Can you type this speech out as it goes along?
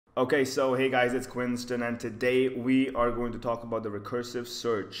Okay, so hey guys, it's Quinston, and today we are going to talk about the recursive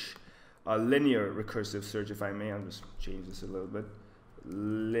search, linear recursive search, if I may. I'll just change this a little bit.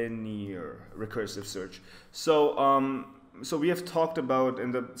 Linear recursive search. So we have talked about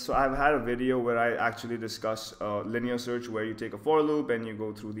so I've had a video where I actually discuss linear search, where you take a for loop and you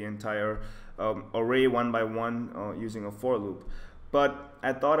go through the entire array one by one using a for loop. But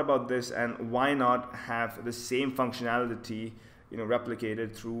I thought about this, and why not have the same functionality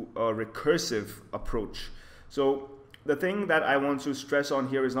replicated through a recursive approach. So the thing that I want to stress on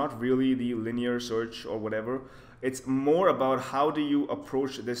here is not really the linear search or whatever. It's more about how do you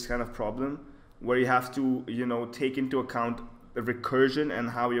approach this kind of problem where you have to take into account the recursion and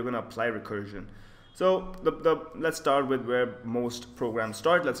how you're going to apply recursion. So let's start with where most programs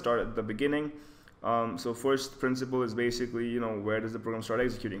start. Let's start at the beginning. So first principle is basically where does the program start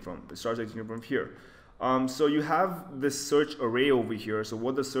executing from? It starts executing from here. So you have this search array over here. So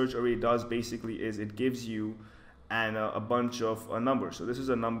what the search array does basically is it gives you a bunch of numbers. So this is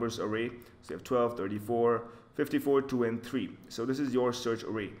a numbers array. So you have 12, 34, 54, 2, and 3. So this is your search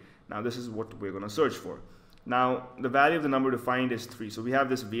array. Now this is what we're going to search for. Now the value of the number to find is 3. So we have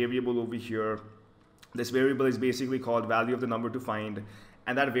this variable over here. This variable is basically called value of the number to find,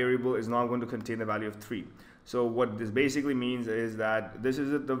 and that variable is not going to contain the value of 3. So what this basically means is that this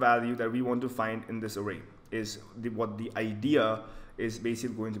is the value that we want to find in this array. What the idea is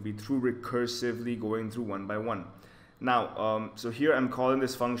basically going to be through recursively going through one by one. Now, so here I'm calling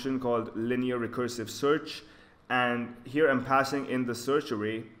this function called linear recursive search, and here I'm passing in the search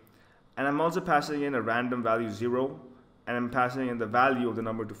array, and I'm also passing in a random value 0, and I'm passing in the value of the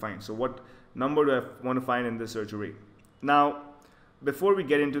number to find. So what number do I want to find in this search array? Now, before we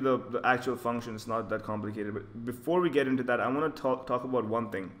get into the actual function, it's not that complicated, but before we get into that, I want to talk about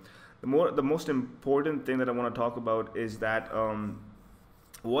one thing. The most important thing that I want to talk about is that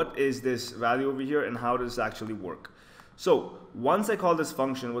what is this value over here and how does this actually work? So once I call this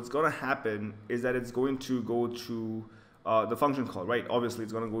function, what's going to happen is that it's going to go to the function call, right? Obviously,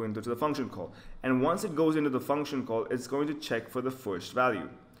 it's going to go into the function call. And once it goes into the function call, it's going to check for the first value.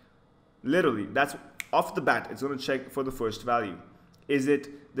 Literally, that's off the bat, it's going to check for the first value. Is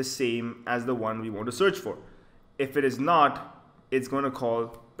it the same as the one we want to search for? If it is not, it's going to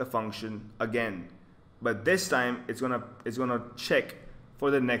call the function again. But this time, it's going to check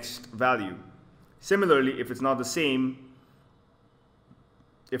for the next value. Similarly, if it's not the same,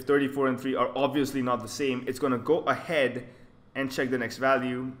 if 34 and 3 are obviously not the same, it's going to go ahead and check the next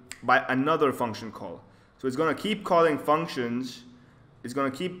value by another function call. So it's going to keep calling functions. It's going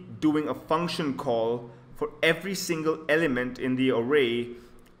to keep doing a function call for every single element in the array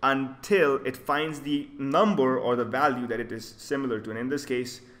until it finds the number or the value that it is similar to. And in this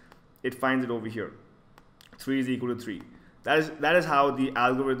case, it finds it over here. 3 is equal to 3. That is how the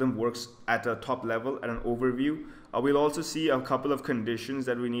algorithm works at a top level, at an overview. We'll also see a couple of conditions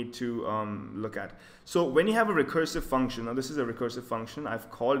that we need to look at. So when you have a recursive function, now this is a recursive function.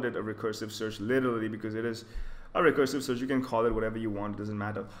 I've called it a recursive search literally because it is a recursive search. You can call it whatever you want, it doesn't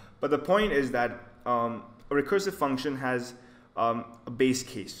matter. But the point is that a recursive function has a base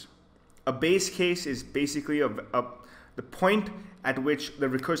case. A base case is basically the point at which the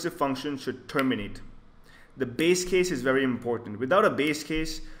recursive function should terminate. The base case is very important. Without a base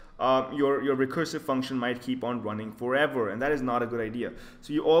case, your recursive function might keep on running forever, and that is not a good idea.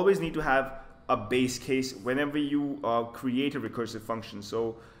 So you always need to have a base case whenever you create a recursive function.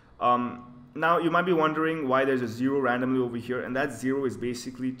 So now you might be wondering why there's a 0 randomly over here, and that 0 is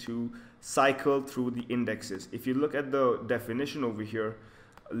basically to cycle through the indexes. If you look at the definition over here,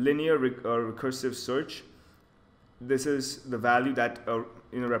 linear recursive search, this is the value that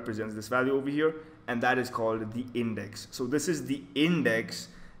represents this value over here, and that is called the index. So this is the index,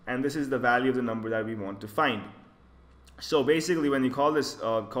 and this is the value of the number that we want to find. So basically, when you call this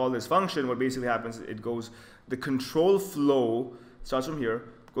function, what basically happens, it goes, the control flow starts from here,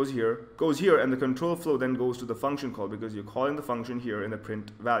 goes here, and the control flow then goes to the function call, because you're calling the function here in the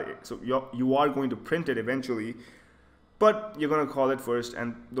print value. So you are going to print it eventually, but you're going to call it first,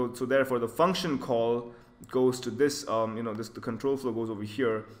 and so therefore the function call goes to this, the control flow goes over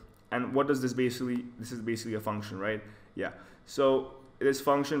here. And what does this basically? This is basically a function, right? Yeah. So this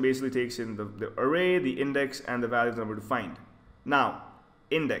function basically takes in the array, the index, and the value of the number to find. Now,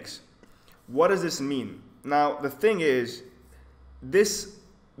 index. What does this mean? Now, the thing is, this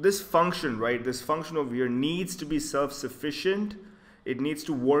function, right? This function over here needs to be self-sufficient. It needs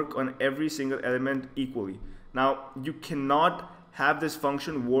to work on every single element equally. Now, you cannot have this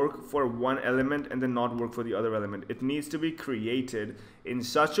function work for one element and then not work for the other element. It needs to be created in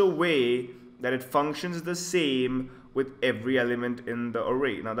such a way that it functions the same with every element in the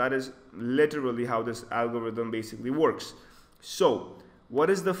array. Now that is literally how this algorithm basically works. So what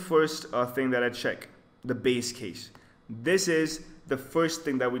is the first thing that I check? The base case. This is the first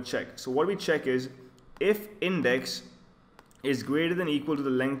thing that we check. So what we check is if index is greater than or equal to the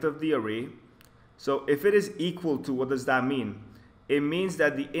length of the array. So if it is equal to, what does that mean? It means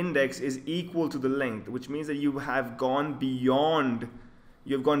that the index is equal to the length, which means that you have gone beyond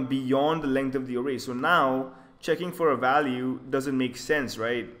the length of the array. So now checking for a value doesn't make sense,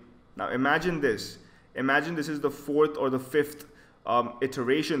 right? Now imagine this. Imagine this is the fourth or the fifth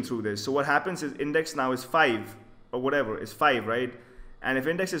iteration through this. So what happens is index now is 5 or whatever, is 5, right? And if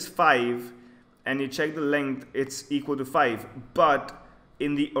index is 5 and you check the length, it's equal to 5. But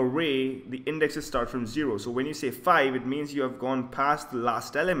in the array, the indexes start from 0. So when you say 5, it means you have gone past the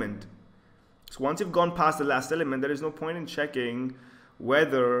last element. So once you've gone past the last element, there is no point in checking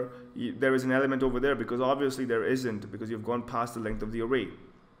whether there is an element over there, because obviously there isn't, because you've gone past the length of the array.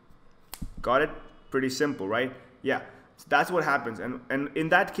 Got it? Pretty simple, right? Yeah, so that's what happens. And in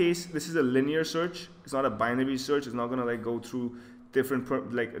that case, this is a linear search. It's not a binary search. It's not going to like go through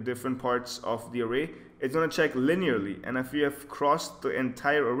different parts of the array. It's going to check linearly, and if you have crossed the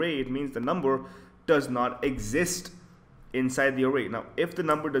entire array, it means the number does not exist inside the array. Now if the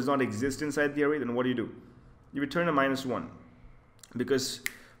number does not exist inside the array, then what do? You return a -1, because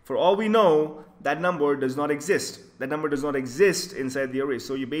for all we know, that number does not exist. That number does not exist inside the array.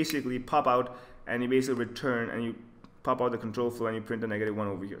 So you basically pop out and you basically return, and you pop out the control flow and you print a -1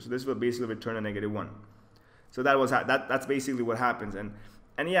 over here. So this will basically return a -1. So that's basically what happens.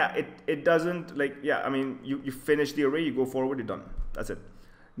 And yeah, it doesn't, like, yeah, I mean, you finish the array, you go forward, you're done. That's it.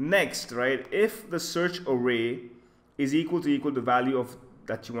 Next, right, if the search array is equal to the value of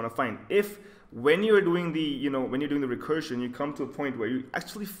that you want to find. If when you're doing the, when you're doing the recursion, you come to a point where you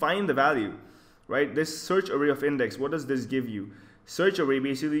actually find the value, right? This search array of index, what does this give you? Search array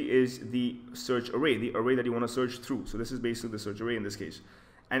basically is the search array, the array that you want to search through. So this is basically the search array in this case.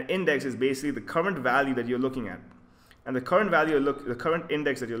 And index is basically the current value that you're looking at. And the current value, the current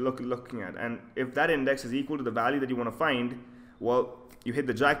index that you're looking at. And if that index is equal to the value that you want to find, well, you hit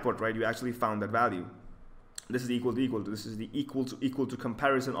the jackpot, right? You actually found that value. This is equal to. This is the equal to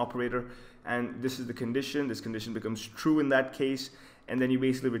comparison operator. And this is the condition. This condition becomes true in that case. And then you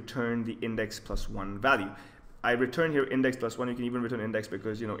basically return the index +1 value. I return here index +1. You can even return index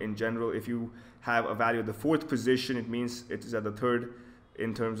because, in general, if you have a value at the 4th position, it means it is at the 3rd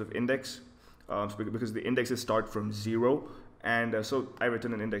in terms of index. Because the indexes start from 0, and so I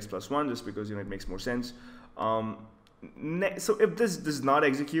return an index +1 just because it makes more sense. So if this does not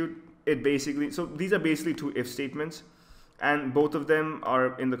execute, it basically, so these are basically two if statements, and both of them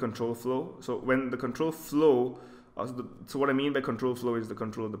are in the control flow. So when the control flow, so what I mean by control flow is the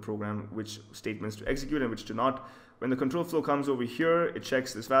control of the program, which statements to execute and which to not. When the control flow comes over here, it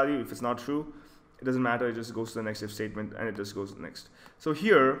checks this value. If it's not true, it doesn't matter. It just goes to the next if statement, and it just goes next. So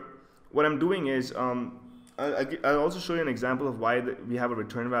here, what I'm doing is, I'll also show you an example of why we have a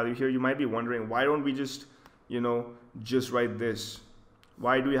return value here. You might be wondering, why don't we just, just write this?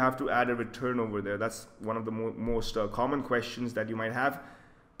 Why do we have to add a return over there? That's one of the most common questions that you might have.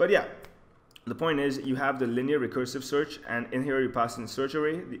 But yeah, the point is you have the linear recursive search, and in here you pass in search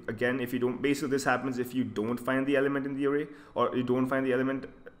array. Again, if you don't, basically this happens if you don't find the element in the array, or you don't find the element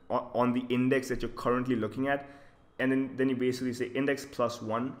on the index that you're currently looking at, and then you basically say index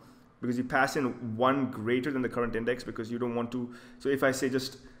 +1. Because you pass in 1 greater than the current index, because you don't want to. So if I say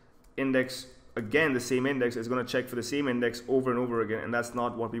just index, again, the same index is going to check for the same index over and over again, and that's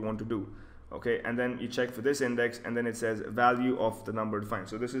not what we want to do. Okay, and then you check for this index, and then it says value of the number defined.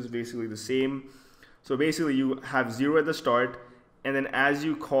 So this is basically the same. So basically you have 0 at the start, and then as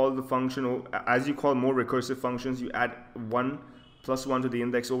you call the function, as you call more recursive functions, you add 1 +1 to the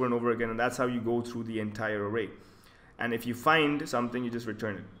index over and over again, and that's how you go through the entire array. And if you find something, you just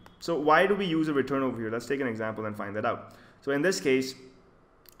return it. So why do we use a return over here? Let's take an example and find that out. So in this case,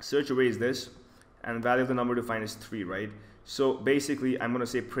 search array is this, and value of the number defined is 3, right? So basically, I'm going to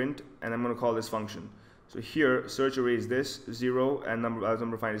say print, and I'm going to call this function. So here, search array is this, 0, and value of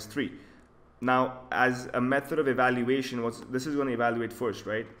number defined is 3. Now, as a method of evaluation, this is going to evaluate first,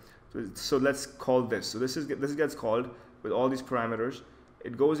 right? So let's call this. So this gets called with all these parameters.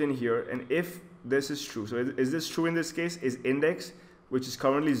 It goes in here, and if this is true, so is this true in this case? Is index, which is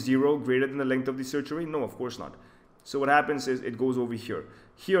currently 0, greater than the length of the search array? No, of course not. So what happens is it goes over here.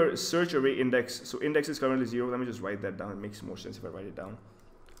 Here, search array index, so index is currently 0. Let me just write that down. It makes more sense if I write it down.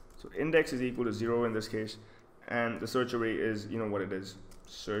 So index is equal to 0 in this case, and the search array is, what it is.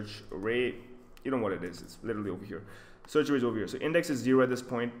 Search array, what it is. It's literally over here. Search array is over here. So index is 0 at this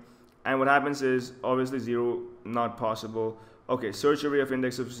point, And what happens is obviously 0 not possible. Okay, search array of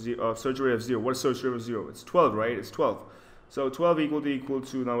index of search array of 0. What is search array of 0? It's 12, right? It's 12. So 12 equal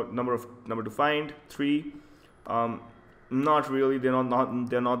to number to find 3. Not really. They're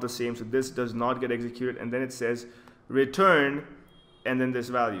not the same. So this does not get executed. And then it says return, and then this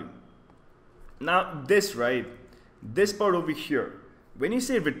value. Now this, right? This part over here. When you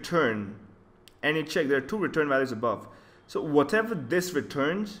say return, and you check, there are 2 return values above. So whatever this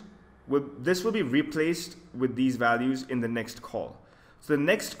returns, this will be replaced with these values in the next call. So the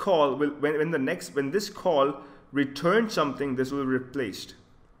next call will, when this call returns something, this will be replaced.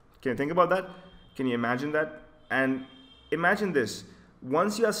 Can you think about that? Can you imagine that? And imagine this.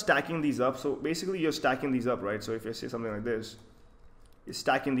 Once you are stacking these up, so basically you're stacking these up, right? So if I say something like this, you're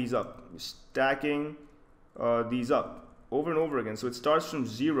stacking these up. You're stacking these up over and over again. So it starts from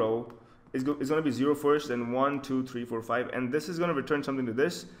 0. It's going to be 0 first, then 1, 2, 3, 4, 5, and this is going to return something to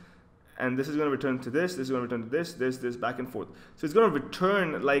this, and this is going to return to this, this is going to return to this, back and forth. So it's going to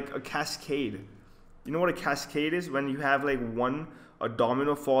return like a cascade. You know what a cascade is? When you have like a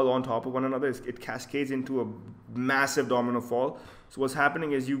domino fall on top of one another, it cascades into a massive domino fall. So what's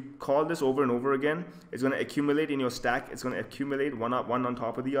happening is you call this over and over again. It's going to accumulate in your stack. It's going to accumulate one on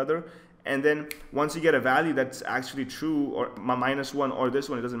top of the other. And then once you get a value that's actually true, or -1 or this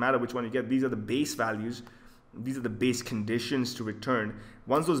one, it doesn't matter which one you get. These are the base values. These are the base conditions to return.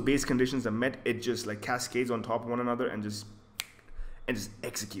 Once those base conditions are met, it just like cascades on top of one another and just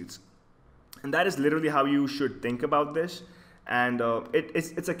executes. And that is literally how you should think about this. And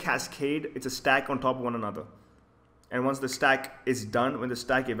it's a cascade. It's a stack on top of one another. And once the stack is done, when the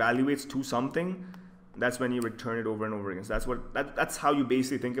stack evaluates to something, that's when you return it over and over again. So that's how you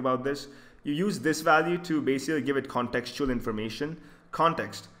basically think about this. You use this value to basically give it contextual information.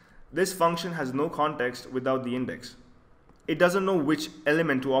 Context. This function has no context without the index. It doesn't know which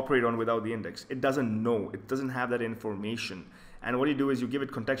element to operate on without the index. It doesn't know. It doesn't have that information. And what you do is you give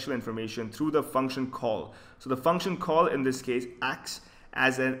it contextual information through the function call. So the function call in this case acts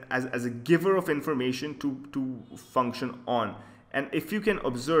as a giver of information to function on. And if you can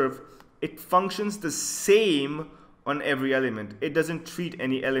observe, it functions the same on every element. It doesn't treat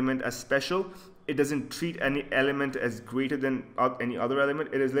any element as special. It doesn't treat any element as greater than any other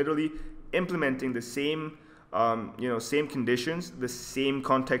element. It is literally implementing the same, same conditions, the same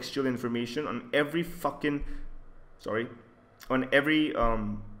contextual information on every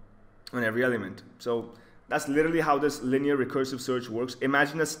element. So that's literally how this linear recursive search works.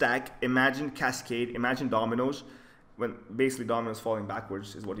 Imagine a stack, imagine cascade, imagine dominoes. When basically dominoes falling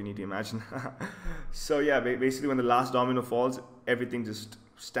backwards is what you need to imagine. So yeah, basically when the last domino falls, everything just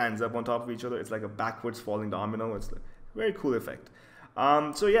stands up on top of each other. It's like a backwards falling domino. It's a very cool effect.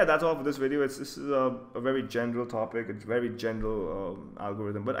 So yeah, that's all for this video. This is a very general topic. It's a very general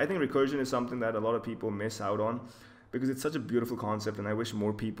algorithm. But I think recursion is something that a lot of people miss out on because it's such a beautiful concept, and I wish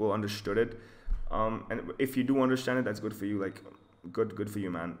more people understood it. And if you do understand it, that's good for you. Like, good for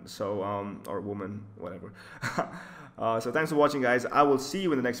you, man. So or woman, whatever. So thanks for watching, guys. I will see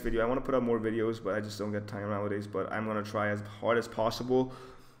you in the next video. I want to put up more videos, but I just don't get time nowadays. But I'm gonna try as hard as possible.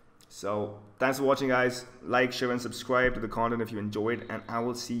 So thanks for watching, guys. Like, share, and subscribe to the content if you enjoyed, and I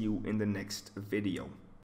will see you in the next video.